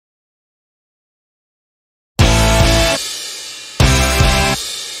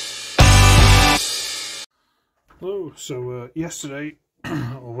Hello, so yesterday,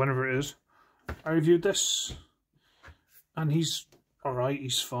 or whenever it is, I reviewed this, and he's alright,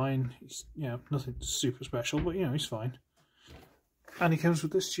 he's fine, he's, nothing super special, but he's fine. And he comes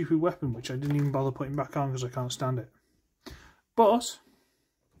with this stupid weapon, which I didn't even bother putting back on because I can't stand it. But,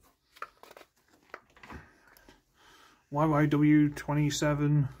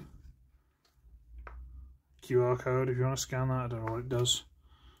 YYW-27 QR code, if you want to scan that, I don't know what it does.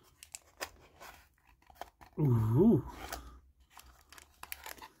 Ooh.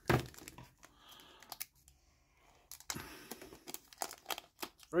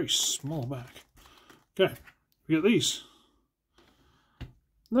 Very small back. Okay, we get these.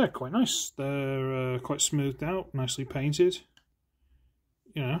 They're quite nice. They're quite smoothed out, nicely painted.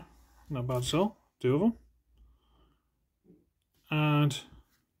 Not bad at all. 2 of them. And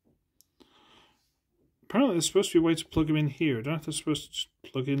apparently there's supposed to be a way to plug them in here. I don't know if they're supposed to just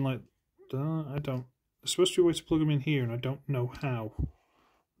plug in like that. I don't. There's supposed to be a way to plug them in here, and I don't know how.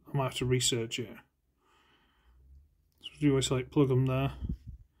 I might have to research it. There's supposed to be a way to like plug them there.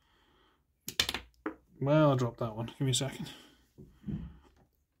 Well, I'll drop that one. Give me a second.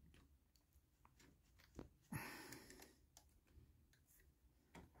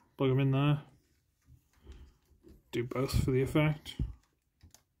 Plug them in there. Do both for the effect.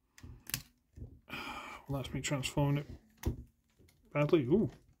 Well, that's me transforming it badly.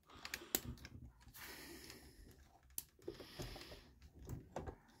 Ooh.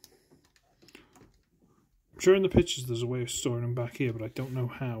 I'm sure in the pictures there's a way of storing them back here, but I don't know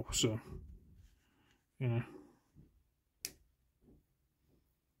how, so it's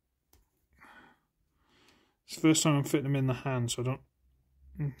the first time I'm fitting them in the hand, so I don't.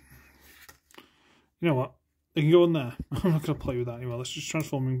 You know what? They can go in there. I'm not going to play with that anymore. Let's just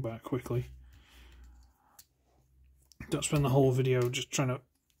transform them back quickly. Don't spend the whole video just trying to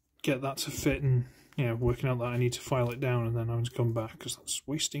get that to fit and working out that I need to file it down and then having to come back, because that's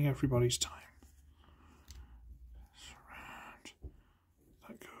wasting everybody's time.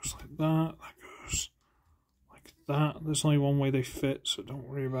 That goes like that. That goes like that. There's only one way they fit, so don't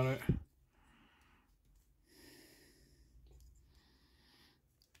worry about it.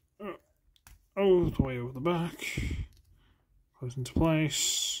 All the way over the back. Goes into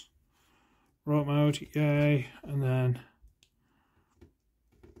place. Rope mode, yay. And then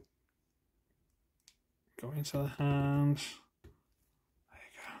go into the hand. There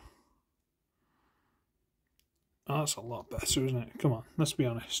you go. Oh, that's a lot better, isn't it? Come on, let's be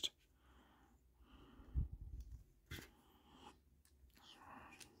honest.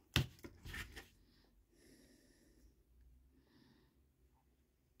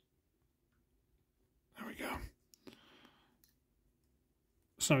 There we go.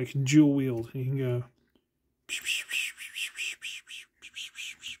 So you can dual wield. You can go.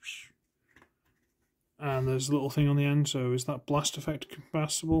 And there's a little thing on the end, so is that blast effect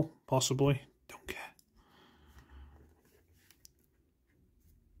compatible? Possibly. Don't care.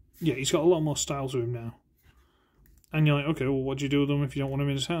 Yeah, he's got a lot more style to him now. And you're like, okay, well, what do you do with them if you don't want him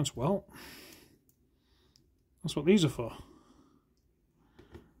in his hands? Well, that's what these are for.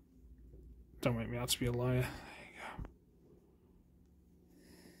 Don't make me out to be a liar. There you go.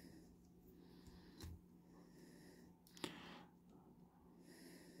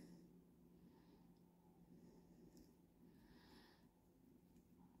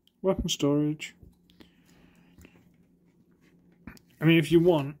 Weapon storage. I mean, if you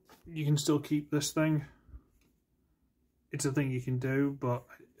want, you can still keep this thing. It's a thing you can do, but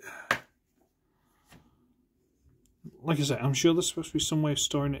like I said, I'm sure there's supposed to be some way of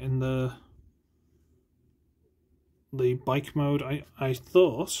storing it in the bike mode. I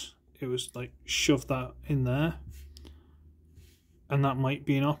thought it was like shove that in there, and that might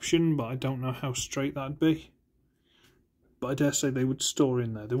be an option, but I don't know how straight that'd be. But I dare say they would store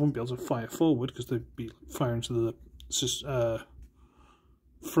in there. They wouldn't be able to fire forward because they'd be firing to the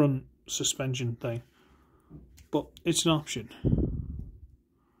front suspension thing. But it's an option.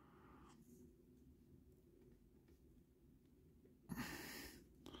 You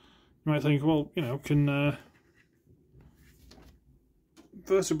might think, well, can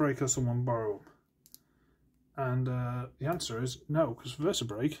Vertebrake or someone borrow them? And the answer is no, because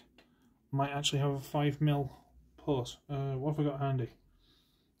Vertebrake might actually have a 5mm port. What have I got handy?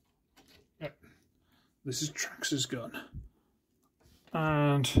 Yep. This is Trax's gun.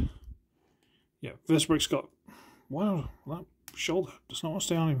 And yeah, Vertebrake's got, wow, that shoulder does not want to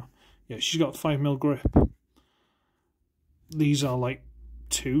stay on anymore. Yeah, she's got 5mm grip. These are like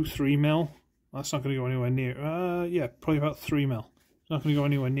 2-3mm. That's not going to go anywhere near. Yeah, probably about 3mm. It's not going to go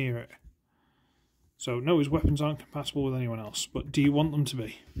anywhere near it. So no, his weapons aren't compatible with anyone else. But do you want them to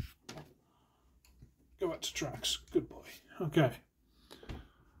be? Go back. back to tracks. Good boy. Okay.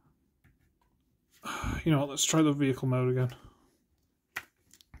 You know what, let's try the vehicle mode again.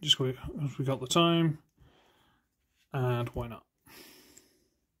 Just quick, as we got the time. And why not?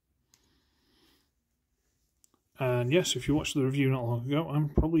 And yes, if you watched the review not long ago, I'm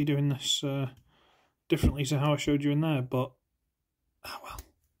probably doing this differently to how I showed you in there, but oh well.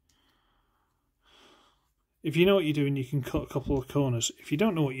 If you know what you're doing, you can cut a couple of corners. If you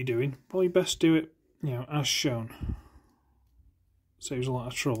don't know what you're doing, probably best do it, you know, as shown. Saves a lot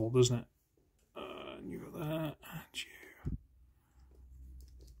of trouble, doesn't it? And you got that, and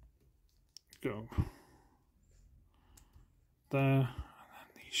you go there, and then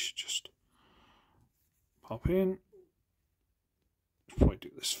these should just pop in. Probably do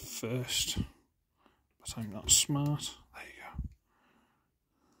this first, but I'm not smart. There you go.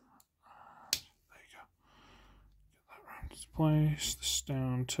 There you go. Get that round into place. This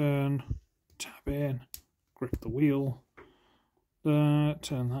down, turn, tap in, grip the wheel. There,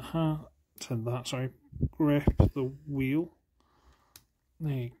 turn that. Sorry, grip the wheel.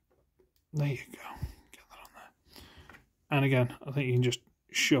 There you go. Get that on there. And again, I think you can just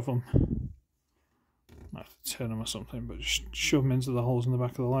shove them. Might have to turn them or something, but just shove them into the holes in the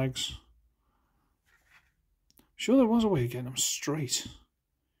back of the legs. Sure, there was a way of getting them straight.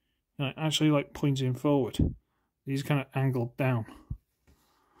 Like, actually, like pointing forward. These kind of angled down.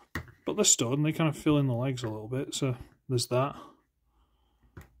 But they're stored and they kind of fill in the legs a little bit, so there's that.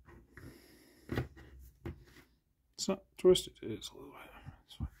 It's not twisted, it is a little bit.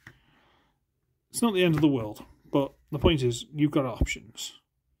 It's fine. It's not the end of the world, but the point is, you've got options.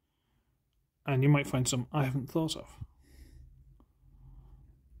 And you might find some I haven't thought of.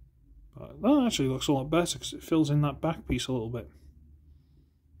 But that actually looks a lot better because it fills in that back piece a little bit.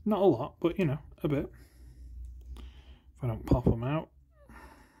 Not a lot, but you know, a bit. If I don't pop them out.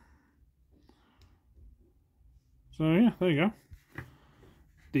 So yeah, there you go.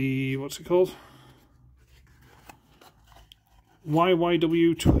 The, what's it called?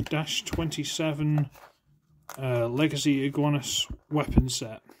 YYW-27 Legacy Iguanas weapon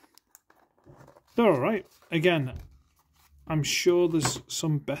set. They're alright. Again, I'm sure there's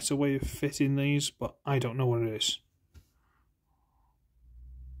some better way of fitting these, but I don't know what it is.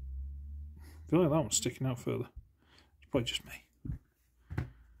 I feel like that one's sticking out further. It's probably just me.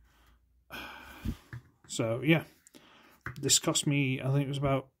 So, yeah. This cost me, I think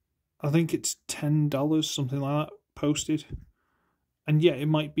it's $10, something like that, posted. And yeah, it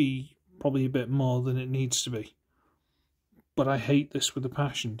might be probably a bit more than it needs to be. But I hate this with a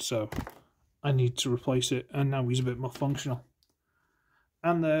passion, so I need to replace it, and now he's a bit more functional.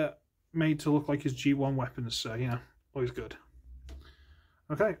 And they're made to look like his G1 weapons, so, you know, always good.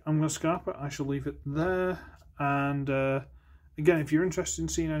 Okay, I'm going to scrap it. I shall leave it there. And, again, if you're interested in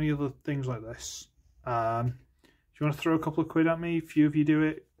seeing any other things like this, if you want to throw a couple of quid at me, a few of you do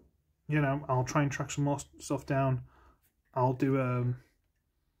it, you know, I'll try and track some more stuff down. I'll do,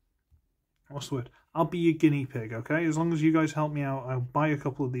 what's the word? I'll be your guinea pig, okay? As long as you guys help me out, I'll buy a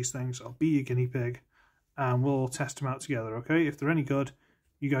couple of these things. I'll be your guinea pig, and we'll test them out together, okay? If they're any good,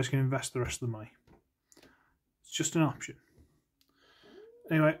 you guys can invest the rest of the money. It's just an option.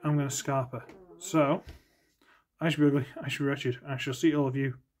 Anyway, I'm going to scarper. So, I should be ugly, I should be wretched, and I shall see all of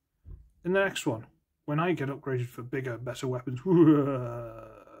you in the next one, when I get upgraded for bigger, better weapons.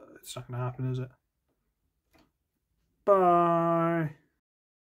 It's not going to happen, is it? Bye!